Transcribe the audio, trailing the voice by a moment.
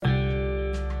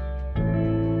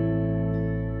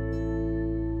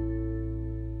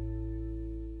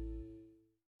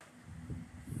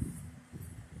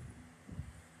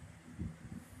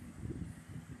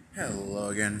Hello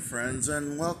again, friends,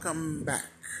 and welcome back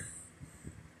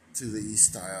to the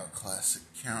E-Style Classic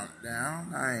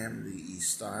Countdown. I am the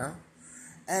E-Style,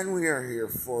 and we are here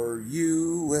for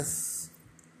you with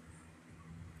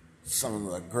some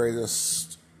of the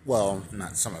greatest, well,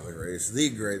 not some of the greatest, the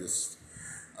greatest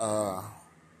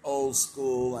old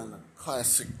school and the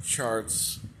classic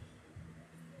charts,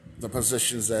 the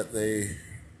positions that they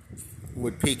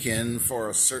would peak in for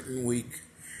a certain week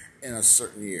in a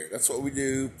certain year. That's what we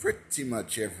do pretty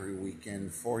much every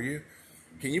weekend for you.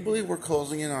 Can you believe we're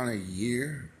closing in on a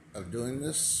year of doing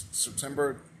this?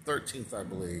 September 13th, I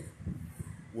believe,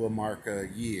 will mark a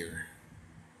year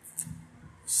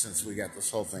since we got this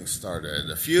whole thing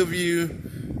started. A few of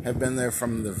you have been there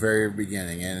from the very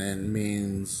beginning, and it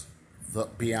means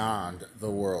beyond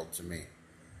the world to me.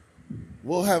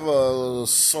 We'll have a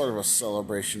sort of a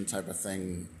celebration type of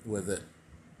thing with it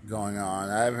going on.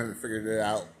 I haven't figured it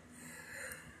out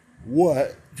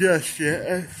what just yet.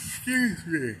 Excuse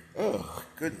me. Oh,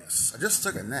 goodness. I just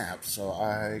took a nap, so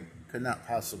I could not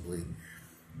possibly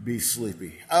be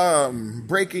sleepy.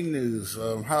 Breaking news.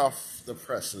 Hot off the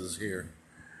presses here.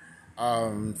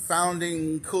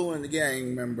 Founding Kool and the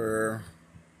Gang member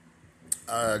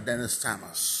Dennis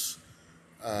Thomas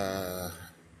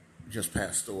just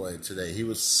passed away today. He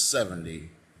was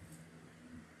 70.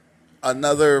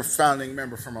 Another founding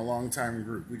member from a long-time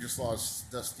group. We just lost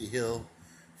Dusty Hill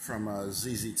from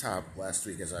ZZ Top last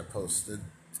week, as I posted.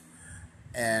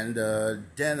 And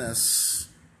Dennis,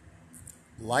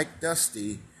 like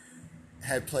Dusty,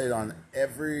 had played on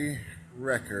every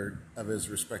record of his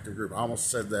respective group. I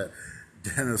almost said that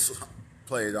Dennis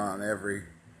played on every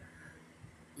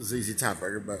ZZ Top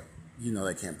record, but you know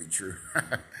that can't be true.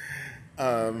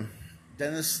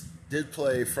 Dennis did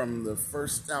play from the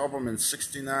first album in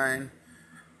 '69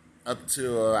 up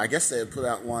to, I guess they had put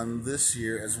out one this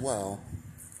year as well.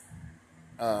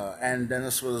 And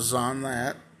Dennis was on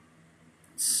that,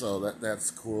 so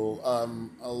that's cool.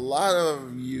 A lot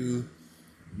of you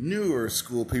newer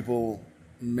school people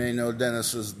may know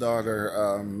Dennis's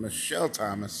daughter, Michelle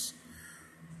Thomas,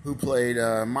 who played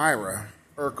Myra,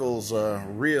 Urkel's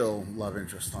real love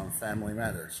interest on Family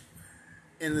Matters,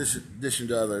 in addition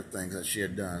to other things that she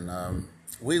had done.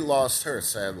 We lost her,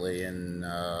 sadly, in,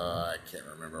 I can't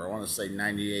remember, I want to say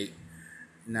 98,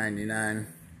 99,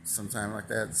 sometime like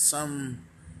that. Some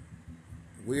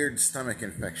weird stomach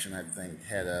infection, I think,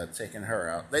 had taken her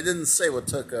out. They didn't say what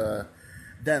took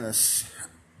Dennis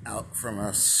out from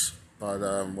us,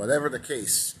 but whatever the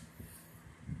case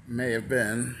may have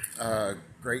been,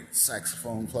 great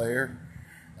saxophone player.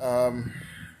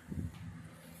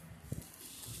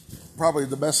 Probably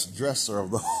the best dresser of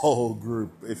the whole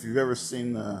group. If you've ever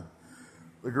seen the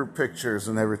group pictures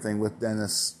and everything with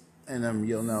Dennis in them,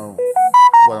 you'll know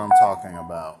what I'm talking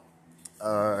about.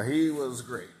 He was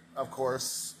great. Of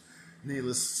course,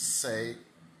 needless to say,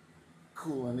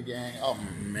 Kool and the Gang. Oh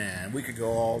man, we could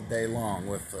go all day long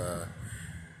with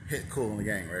hit Kool and the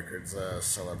Gang records.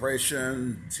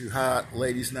 Celebration, Too Hot,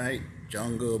 Ladies Night,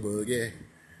 Jungle Boogie.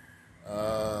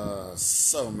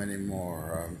 So many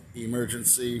more.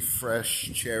 Emergency,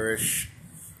 Fresh, Cherish,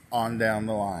 on down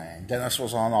the line. Dennis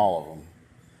was on all of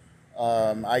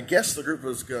them. I guess the group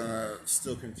is going to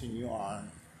still continue on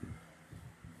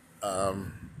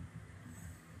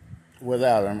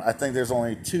without him. I think there's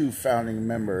only 2 founding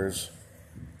members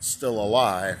still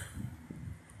alive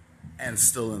and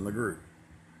still in the group.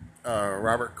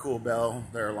 Robert Kool Bell,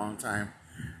 their longtime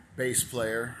bass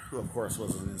player, who of course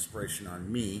was an inspiration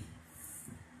on me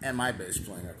and my bass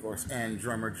playing, of course, and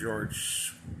drummer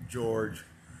George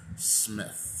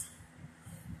Smith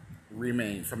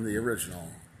remained from the original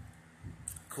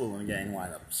Kool and the Gang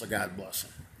lineup. So God bless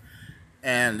him.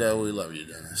 And we love you,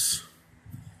 Dennis.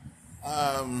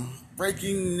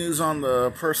 Breaking news on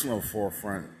the personal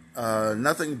forefront.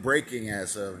 Nothing breaking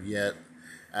as of yet,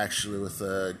 actually, with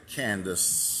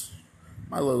Candace,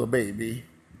 my little baby.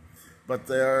 But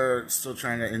they're still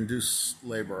trying to induce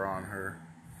labor on her.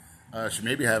 She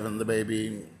may be having the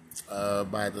baby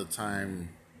by the time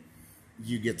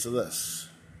you get to this.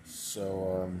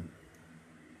 So,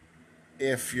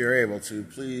 if you're able to,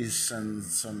 please send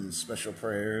some special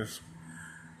prayers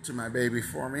to my baby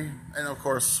for me. And of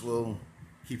course, we'll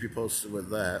keep you posted with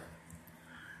that.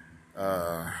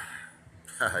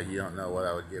 You don't know what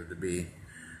I would give to be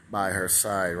by her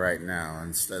side right now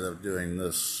instead of doing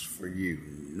this for you.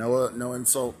 No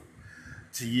insult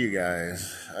to you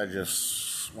guys. I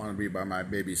just want to be by my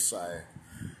baby's side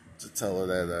to tell her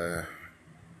that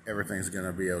everything's going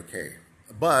to be okay.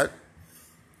 But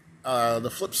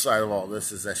the flip side of all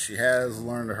this is that she has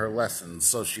learned her lessons,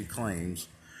 so she claims,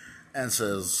 and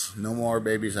says, no more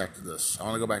babies after this. I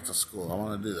want to go back to school. I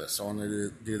want to do this. I want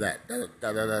to do that. Da,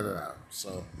 da, da, da, da, da.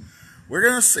 So we're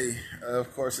going to see.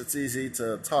 Of course, it's easy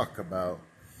to talk about.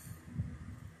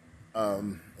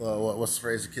 Well, what's the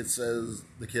phrase the kid says?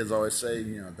 The kids always say,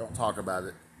 don't talk about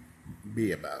it,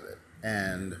 be about it.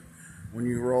 And when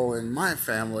you roll in my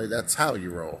family, that's how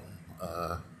you roll.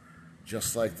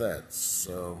 Just like that.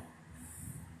 So,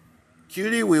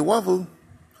 cutie, we wobble.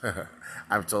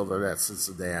 I've told her that since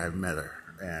the day I met her,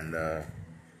 and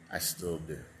I still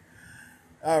do.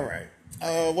 All right.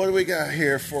 What do we got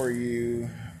here for you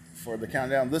for the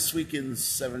countdown? This week in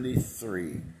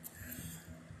 73.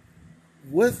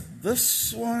 With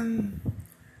this one,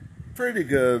 pretty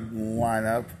good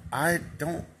lineup. I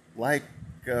don't like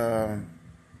Paul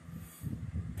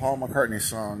McCartney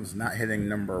songs not hitting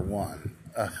number one.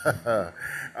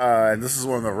 And this is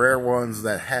one of the rare ones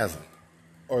that hasn't,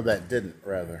 or that didn't,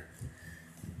 rather.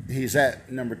 He's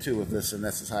at number 2 with this, and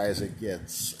that's as high as it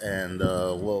gets. And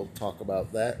we'll talk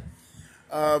about that.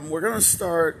 We're going to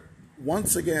start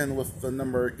once again with the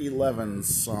number 11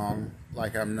 song,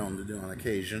 like I'm known to do on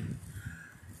occasion.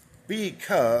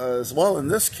 Because, well, in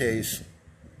this case,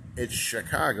 it's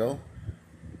Chicago,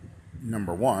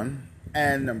 number 1.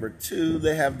 And number 2,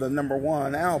 they have the number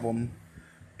 1 album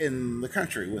in the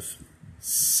country with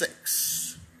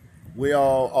 6. We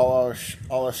all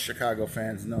us Chicago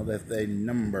fans know that they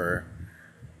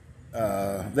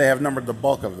have numbered the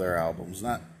bulk of their albums.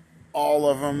 Not all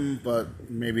of them, but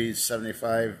maybe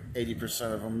 75,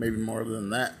 80% of them, maybe more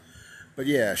than that. But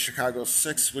yeah, Chicago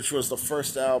 6, which was the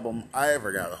first album I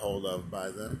ever got a hold of by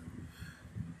them.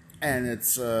 And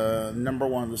it's number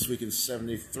 1 this week in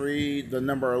 73. The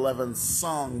number 11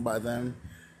 song by them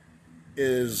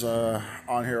is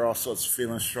on here also. It's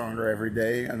Feeling Stronger Every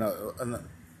Day.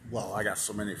 Well, I got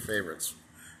so many favorites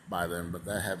by them, but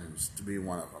that happens to be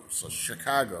one of them. So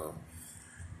Chicago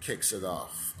kicks it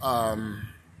off.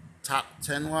 Top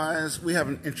 10-wise, we have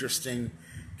an interesting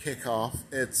kickoff.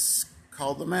 It's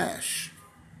called The Mash.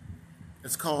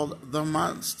 It's called The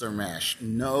Monster Mash.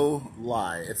 No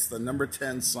lie. It's the number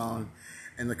 10 song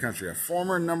in the country. A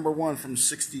former number 1 from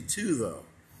 62, though,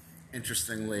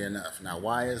 interestingly enough. Now,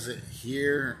 why is it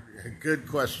here? Good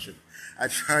question. I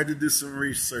tried to do some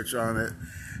research on it,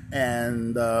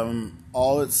 and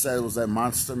all it said was that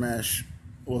Monster Mash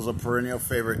was a perennial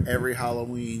favorite every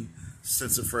Halloween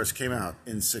since it first came out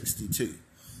in 62.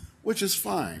 Which is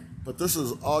fine, but this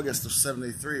is August of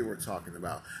 73 we're talking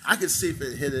about. I could see if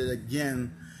it hit it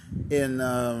again in,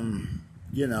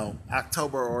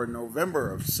 October or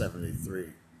November of 73.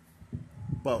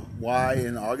 But why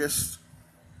in August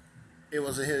it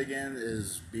was a hit again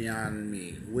is beyond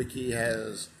me. Wiki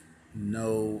has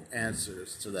no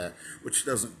answers to that, which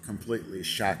doesn't completely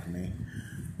shock me.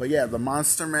 But yeah, the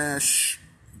Monster Mash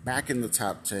back in the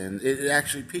top 10. It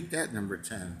actually peaked at number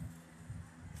 10.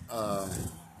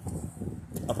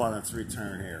 Upon its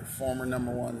return here. Former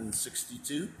number 1 in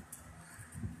 62.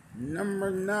 Number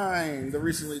 9, the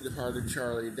recently departed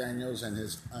Charlie Daniels and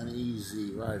his Uneasy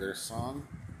Rider song.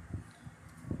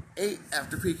 8,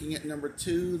 after peaking at number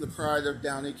 2, the pride of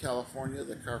Downey, California,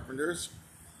 the Carpenters,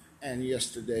 and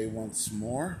Yesterday Once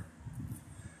More.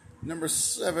 Number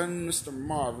 7, Mr.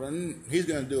 Marvin. He's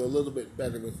going to do a little bit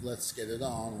better with Let's Get It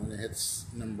On when it hits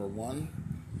number 1.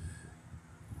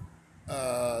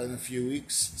 In a few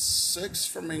weeks. 6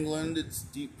 from England, it's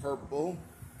Deep Purple.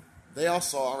 They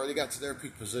also already got to their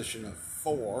peak position of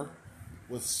 4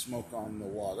 with Smoke on the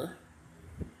Water.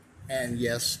 And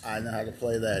yes, I know how to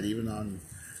play that, even on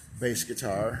bass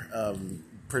guitar.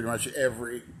 Pretty much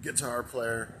every guitar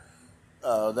player,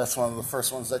 that's one of the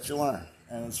first ones that you learn.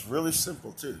 And it's really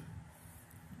simple, too.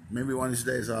 Maybe one of these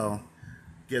days I'll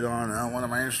get on one of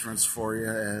my instruments for you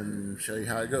and show you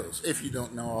how it goes, if you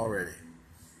don't know already.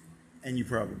 And you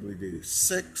probably do.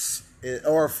 5,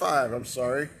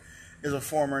 is a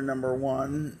former number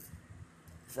 1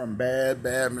 from Bad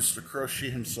Mr.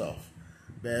 Croce himself.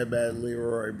 Bad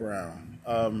Leroy Brown.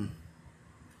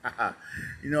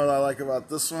 You know what I like about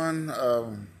this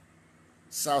one?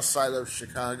 South Side of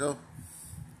Chicago,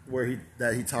 where he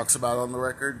talks about on the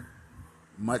record.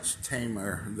 Much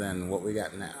tamer than what we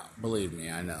got now. Believe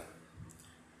me, I know.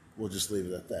 We'll just leave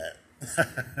it at that.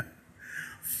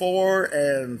 4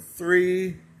 and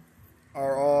 3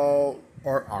 are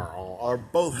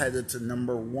both headed to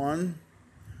number 1.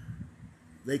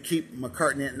 They keep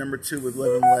McCartney at number 2 with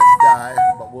Live and Let Die,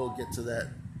 but we'll get to that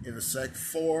in a sec.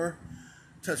 4,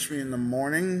 Touch Me in the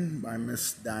Morning by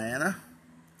Miss Diana.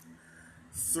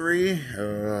 3,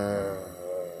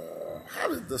 how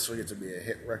did this one get to be a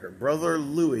hit record? Brother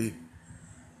Louie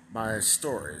by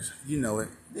stories. You know it.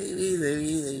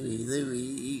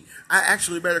 I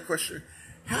actually better question,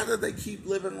 how did they keep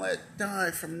Live and Let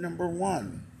Die from number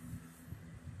one?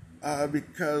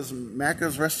 Because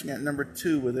Macca's resting at number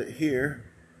two with it here.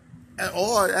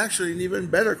 Actually, an even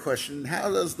better question, how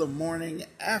does The Morning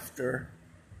After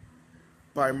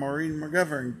by Maureen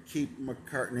McGovern keep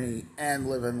McCartney and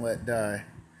Live and Let Die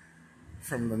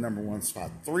from the number one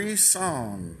spot? 3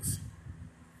 songs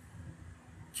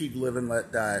keep Live and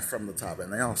Let Die from the top,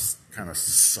 and they all kind of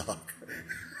suck.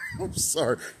 I'm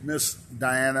sorry. Miss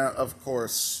Diana, of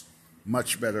course,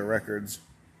 much better records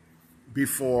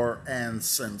before and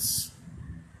since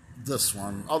this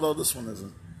one, although this one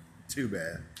isn't too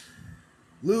bad.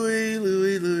 Louie,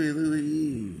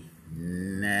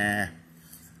 nah.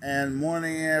 And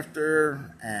Morning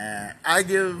After, I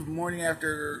give Morning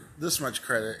After this much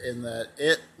credit in that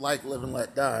it, like Live and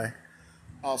Let Die,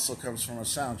 also comes from a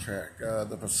soundtrack,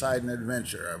 The Poseidon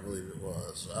Adventure, I believe it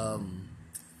was.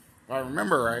 If I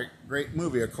remember right, great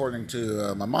movie according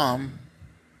to my mom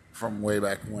from way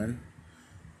back when.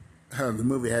 The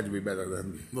movie had to be better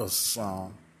than the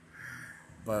song.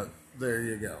 But there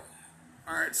you go.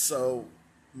 Alright, so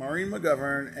Maureen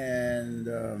McGovern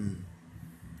and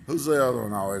who's the other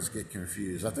one? I always get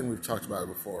confused. I think we've talked about it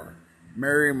before.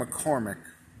 Mary McCormick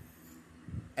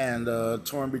and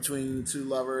Torn Between Two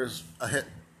Lovers, a hit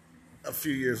a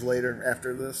few years later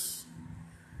after this.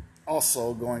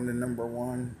 Also going to number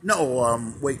one.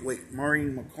 No, wait,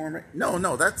 Maureen McCormick?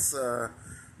 No, that's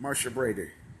Marcia Brady.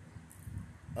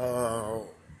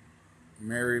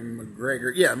 Mary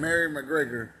McGregor. Yeah, Mary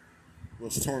McGregor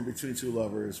was Torn Between Two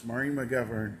Lovers. Maureen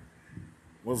McGovern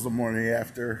was The Morning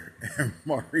After. And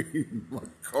Maureen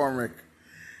McCormick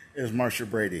is Marcia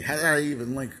Brady. How did I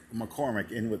even link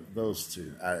McCormick in with those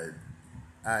two?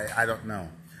 I don't know.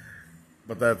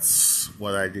 But that's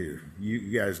what I do.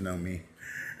 You guys know me.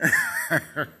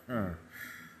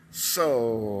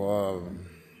 So,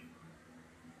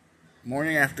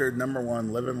 Morning After, number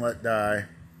one, Live and Let Die,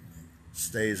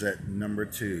 stays at number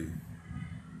 2.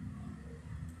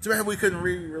 Too bad we couldn't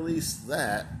re-release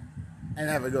that and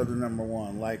have it go to number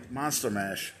 1. Like Monster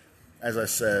Mash, as I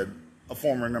said, a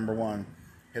former number 1,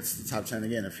 hits the top 10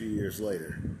 again a few years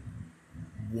later.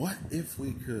 What if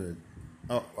we could?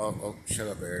 Oh, shut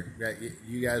up, Eric.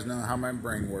 You guys know how my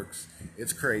brain works.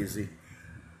 It's crazy.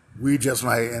 We just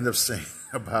might end up singing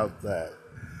about that.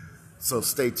 So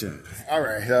stay tuned. All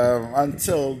right.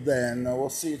 Until then, we'll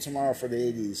see you tomorrow for the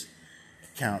 80s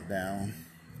countdown.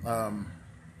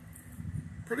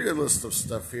 Pretty good list of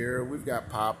stuff here. We've got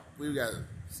pop. We've got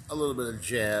a little bit of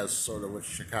jazz, sort of, with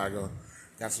Chicago.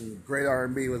 Got some great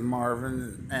R&B with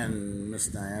Marvin and Miss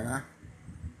Diana.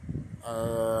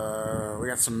 We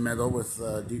got some metal with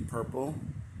Deep Purple.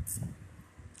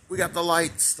 We got the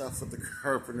light stuff with the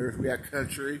Carpenters. We got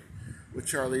country with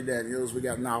Charlie Daniels. We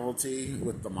got novelty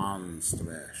with the Monster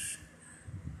Mash.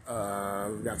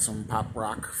 We've got some pop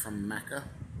rock from Macca.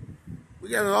 We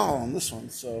got it all on this one,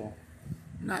 so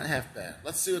not half bad.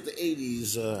 Let's see what the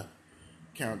 80s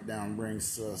countdown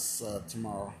brings to us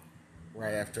tomorrow,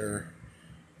 right after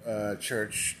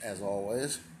church, as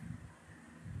always.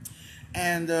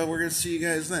 And we're going to see you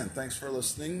guys then. Thanks for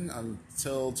listening.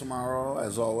 Until tomorrow,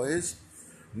 as always,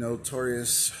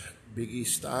 Notorious Biggie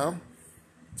style,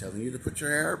 telling you to put your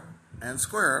hair up and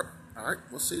square up. All right,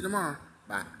 we'll see you tomorrow.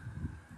 Bye.